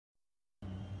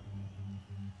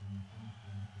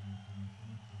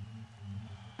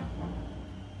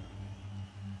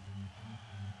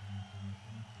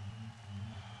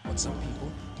What's up, people?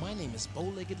 My name is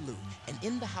Bow-Legged Lou, and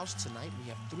in the house tonight we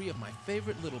have three of my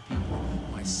favorite little people: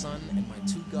 my son and my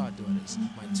two goddaughters,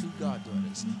 my two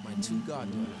goddaughters, my two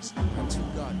goddaughters, my two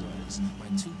goddaughters,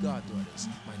 my two goddaughters,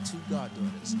 my two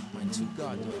goddaughters, my two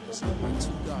goddaughters, my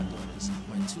two goddaughters,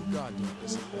 my two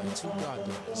goddaughters, my two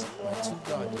goddaughters, my two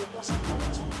goddaughters, my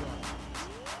two goddaughters.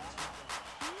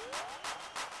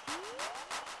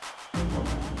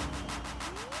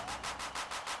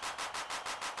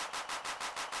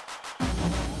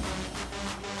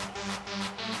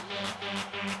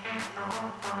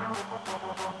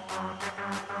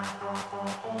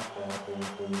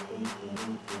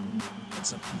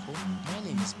 What's up, people? My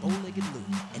name is Bow-Legged Lou,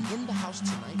 and in the house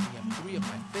tonight we have three of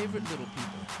my favorite little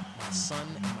people: my son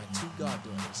and my two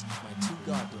goddaughters, my two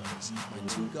goddaughters, my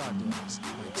two goddaughters,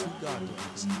 my two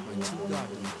goddaughters, my two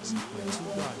goddaughters, my two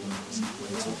goddaughters, my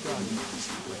two goddaughters,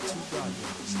 my two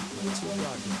goddaughters, my two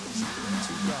goddaughters, my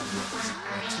two goddaughters,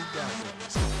 my two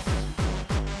goddaughters.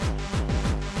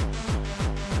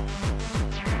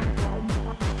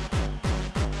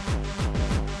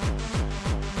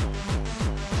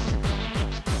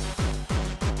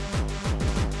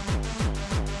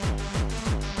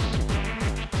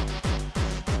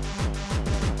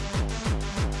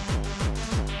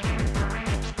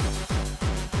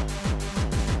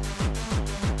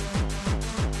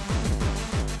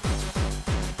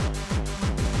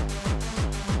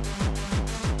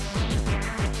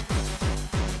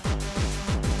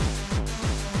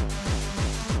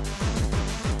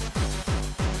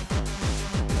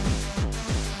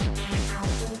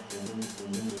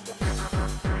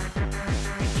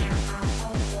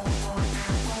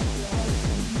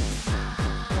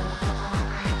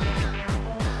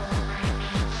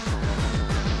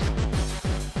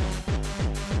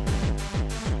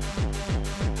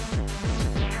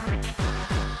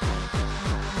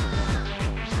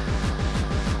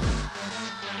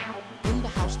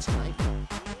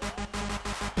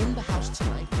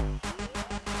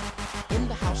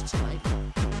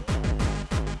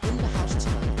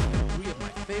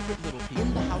 Favorite little people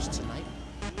in the house tonight.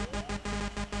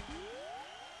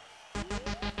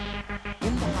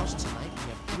 In the house tonight, we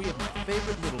have three of my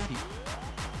favorite little people.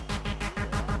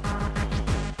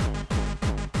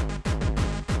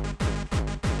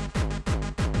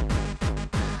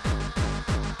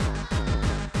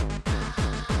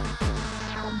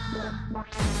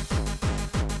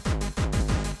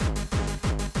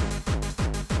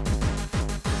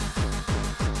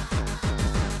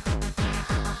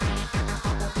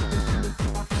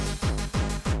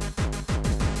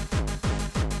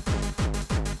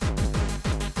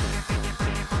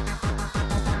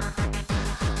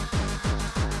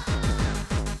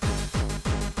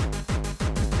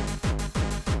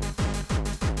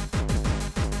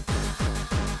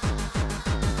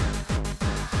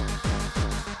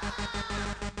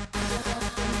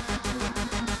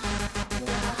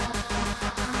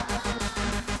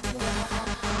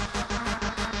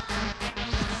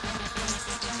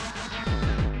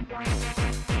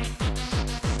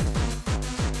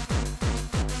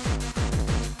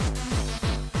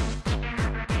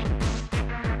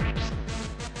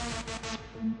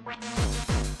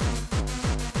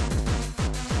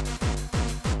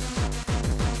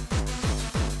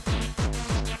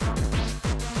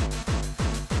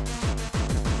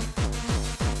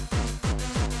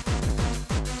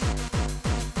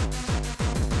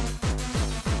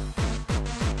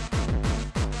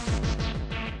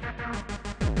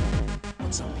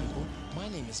 What's up, people? My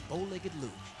name is Bow-Legged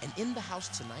Lou, and in the house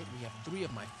tonight we have three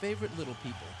of my favorite little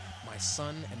people: my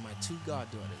son and my two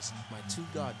goddaughters, my two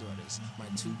goddaughters, my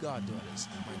two goddaughters,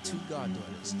 my two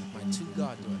goddaughters, my two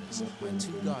goddaughters, my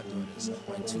two goddaughters,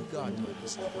 my two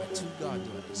goddaughters, my two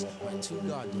goddaughters, my two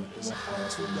goddaughters, my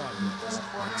two goddaughters,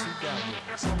 my two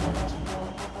goddaughters.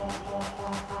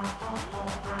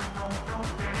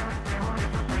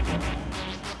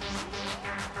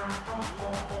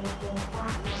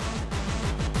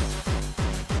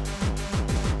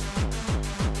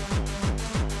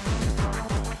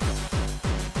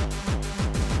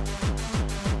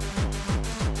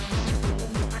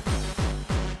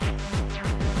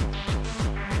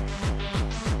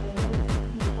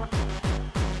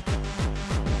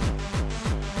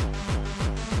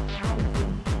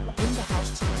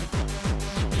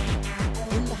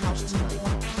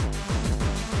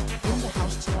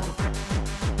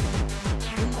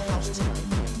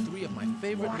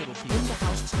 Favorite little people in the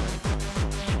house tonight.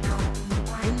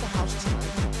 In the house tonight.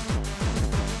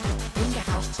 In the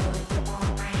house tonight.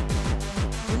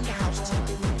 In the house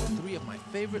tonight. Three of my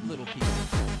favorite little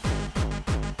people.